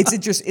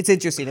it's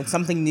interesting. It's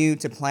something new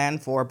to plan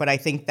for, but I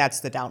think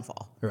that's the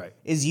downfall. Right.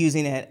 Is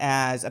using it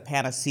as a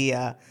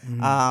panacea,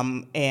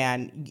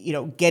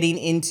 and getting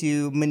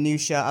into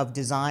minutia of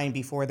design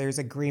before there's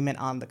agreement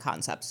on the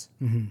concepts.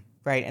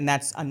 Right, and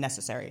that's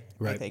unnecessary.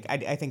 Right.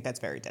 I think that's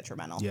very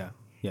detrimental. Yeah,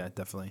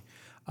 definitely.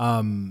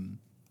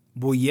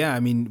 Well, yeah, I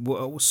mean,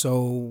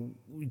 so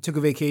you took a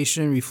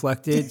vacation,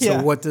 reflected. Yeah.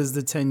 So what are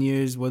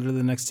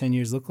the next 10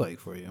 years look like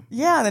for you?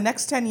 Yeah, the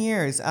next 10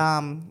 years,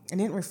 I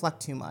didn't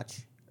reflect too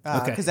much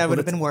because that would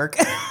have been work.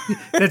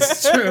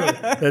 That's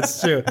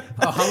true.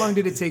 How long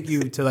did it take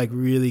you to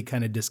really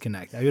kind of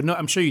disconnect?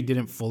 I'm sure you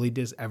didn't fully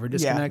ever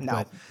disconnect,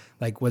 no.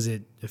 but was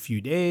it a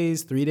few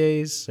days, 3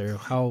 days, or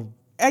how?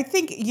 I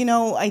think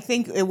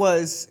it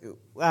was.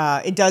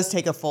 It does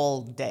take a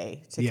full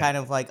day to kind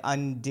of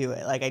undo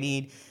it. I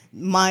need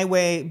my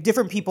way.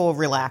 Different people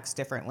relax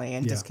differently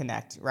and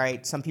disconnect,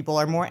 right? Some people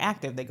are more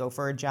active. They go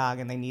for a jog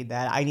and they need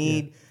that. I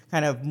need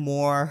kind of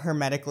more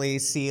hermetically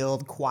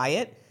sealed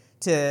quiet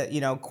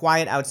to,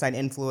 quiet outside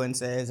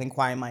influences and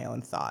quiet my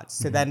own thoughts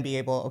to then be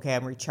able, okay,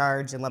 I'm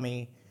recharged and let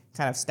me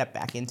kind of step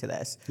back into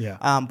this. Yeah.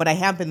 But I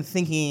have been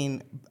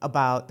thinking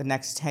about the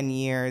next 10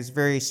 years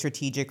very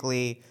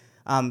strategically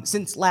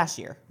since last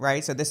year,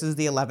 right? So this is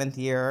the 11th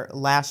year.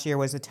 Last year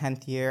was the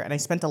 10th year. And I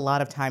spent a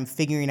lot of time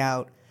figuring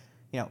out,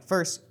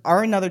 first,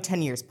 are another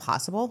 10 years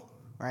possible,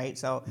 right?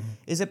 So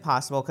is it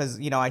possible? Because,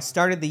 I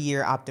started the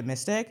year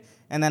optimistic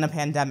and then a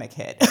pandemic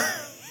hit.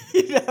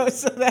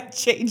 So that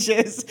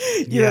changes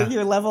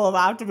your level of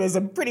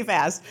optimism pretty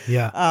fast.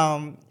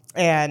 Yeah.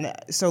 And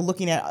so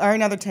looking at, are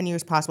another 10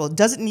 years possible? It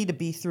doesn't need to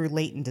be through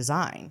latent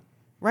design,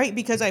 right?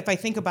 Because if I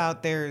think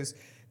about there's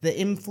the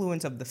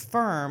influence of the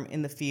firm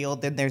in the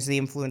field, then there's the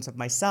influence of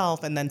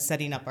myself, and then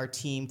setting up our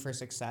team for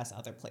success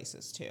other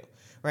places too,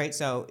 right?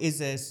 So is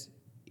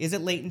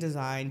it latent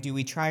design? Do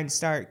we try and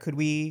could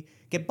we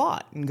get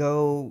bought and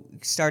go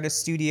start a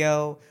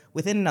studio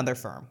within another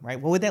firm,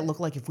 right? What would that look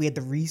like if we had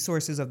the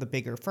resources of the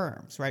bigger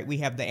firms, right? We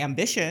have the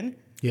ambition,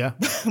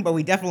 but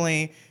we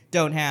definitely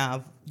don't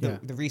have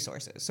the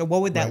resources. So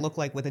what would that look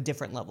like with a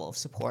different level of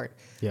support?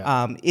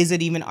 Yeah. Is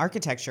it even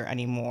architecture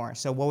anymore?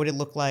 So what would it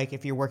look like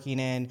if you're working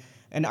in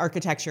an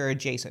architecture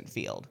adjacent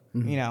field?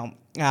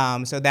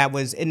 So that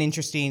was an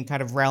interesting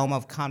kind of realm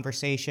of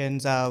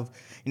conversations of,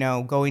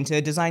 going to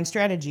a design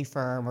strategy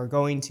firm or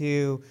going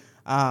to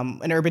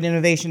an urban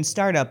innovation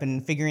startup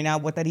and figuring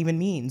out what that even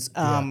means.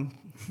 All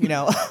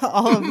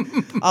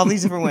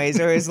these different ways.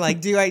 Or is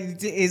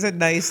is it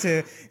nice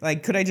to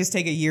could I just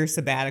take a year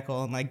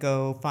sabbatical and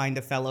go find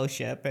a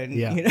fellowship and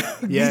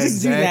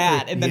just do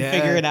that and then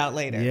figure it out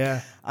later.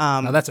 Yeah.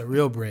 Now that's a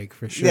real break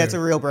for sure. That's a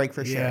real break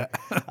for sure.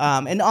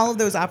 And all of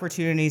those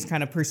opportunities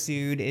kind of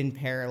pursued in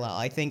parallel.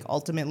 I think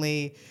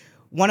ultimately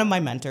one of my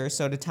mentors,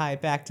 so to tie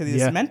it back to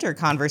this mentor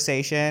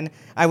conversation,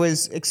 I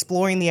was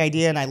exploring the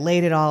idea and I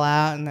laid it all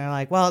out and they're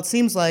like, well, it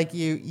seems like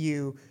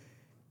you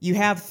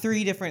have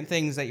 3 different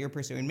things that you're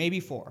pursuing, maybe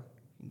 4.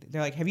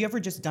 They're like, have you ever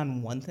just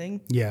done one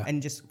thing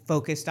and just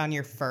focused on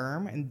your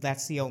firm and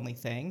that's the only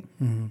thing?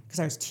 Because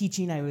I was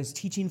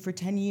teaching for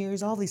 10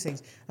 years, all these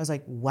things. I was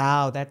like,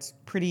 wow, that's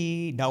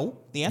pretty, no.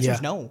 The answer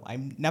is no.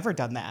 I've never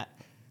done that.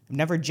 I've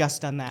never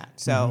just done that.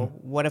 So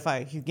what if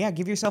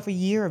give yourself a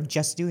year of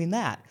just doing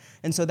that.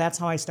 And so that's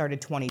how I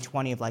started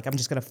 2020 of like, I'm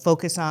just going to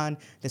focus on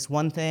this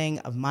one thing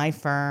of my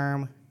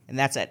firm, and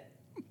that's it.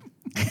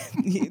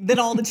 Then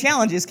all the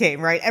challenges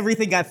came, right?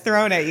 Everything got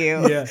thrown at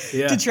you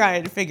to try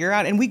and figure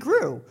out, and we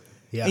grew.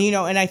 Yeah. And,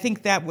 and I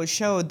think that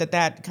showed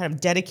that kind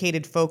of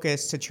dedicated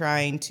focus to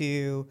trying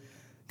to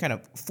kind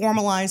of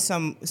formalize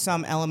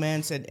some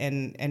elements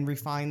and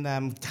refine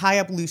them, tie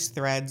up loose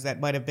threads that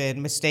might have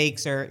been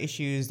mistakes or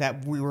issues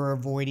that we were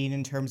avoiding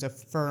in terms of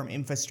firm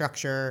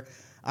infrastructure,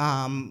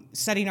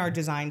 setting our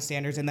design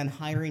standards, and then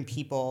hiring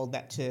people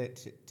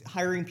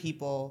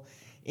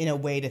in a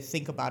way to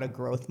think about a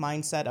growth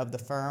mindset of the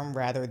firm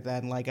rather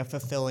than like a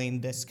fulfilling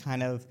this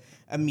kind of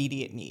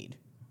immediate need,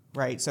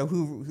 right? So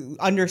who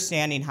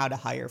understanding how to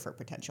hire for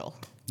potential.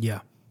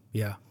 Yeah.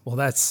 Well,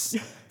 that's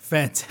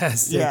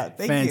fantastic.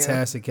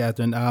 Fantastic,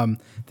 Katherine.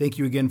 Thank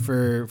you again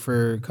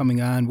for coming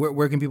on.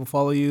 Where can people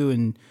follow you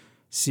and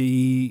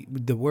see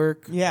the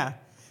work? Yeah.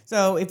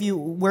 So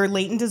we're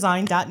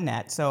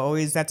laytondesign.net. So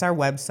always that's our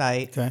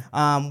website. Okay.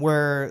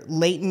 We're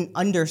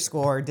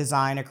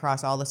Layton_design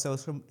across all the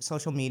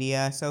social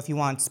media. So if you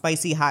want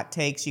spicy hot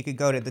takes, you could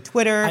go to the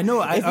Twitter. I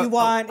know. If you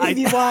want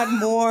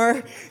more,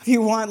 if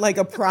you want like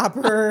a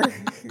proper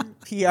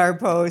PR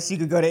post, you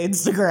could go to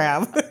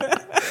Instagram.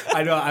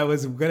 I know. I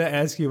was gonna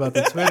ask you about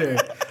the Twitter.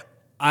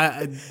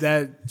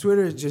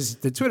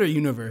 The Twitter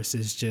universe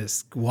is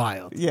just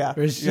wild. Yeah,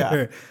 for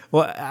sure. Yeah.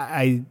 Well,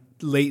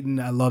 Layton,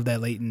 I love that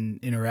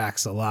Layton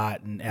interacts a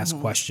lot and asks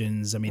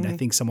questions. I mean, I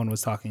think someone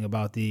was talking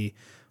about the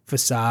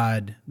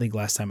facade. I think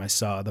last time I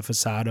saw the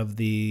facade of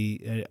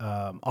the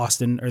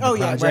Austin or the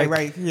project.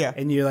 Right, yeah.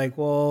 And you're like,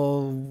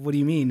 well, what do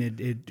you mean?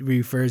 It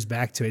refers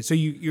back to it. So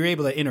you're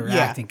able to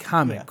interact and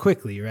comment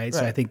quickly, right?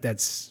 So I think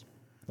that's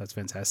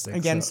fantastic.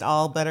 Against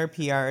all better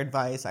PR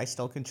advice, I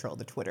still control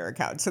the Twitter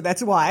account, so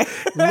that's why.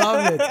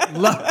 Love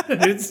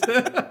it.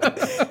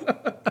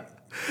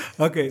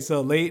 Okay,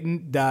 so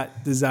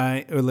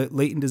Layton.design or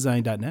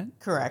Laytondesign.net?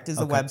 Correct, is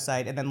the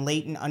website. And then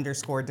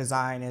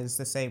Layton_design is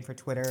the same for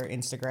Twitter,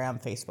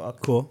 Instagram, Facebook.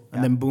 Cool. Yeah.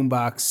 And then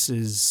Boombox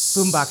is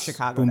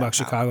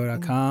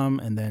BoomboxChicago.com.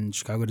 And then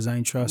Chicago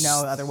Design Trust.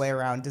 No, other way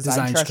around.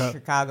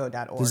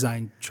 DesignTrustChicago.org.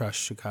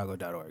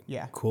 DesignTrustChicago.org.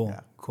 Yeah. Cool. Yeah.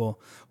 Cool.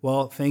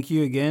 Well, thank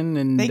you again.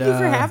 And thank you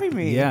for having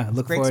me. Yeah,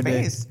 look forward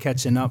to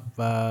catching up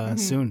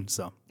soon.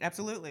 So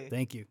absolutely.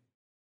 Thank you.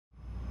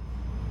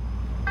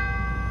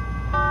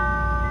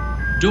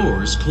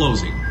 Doors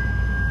closing.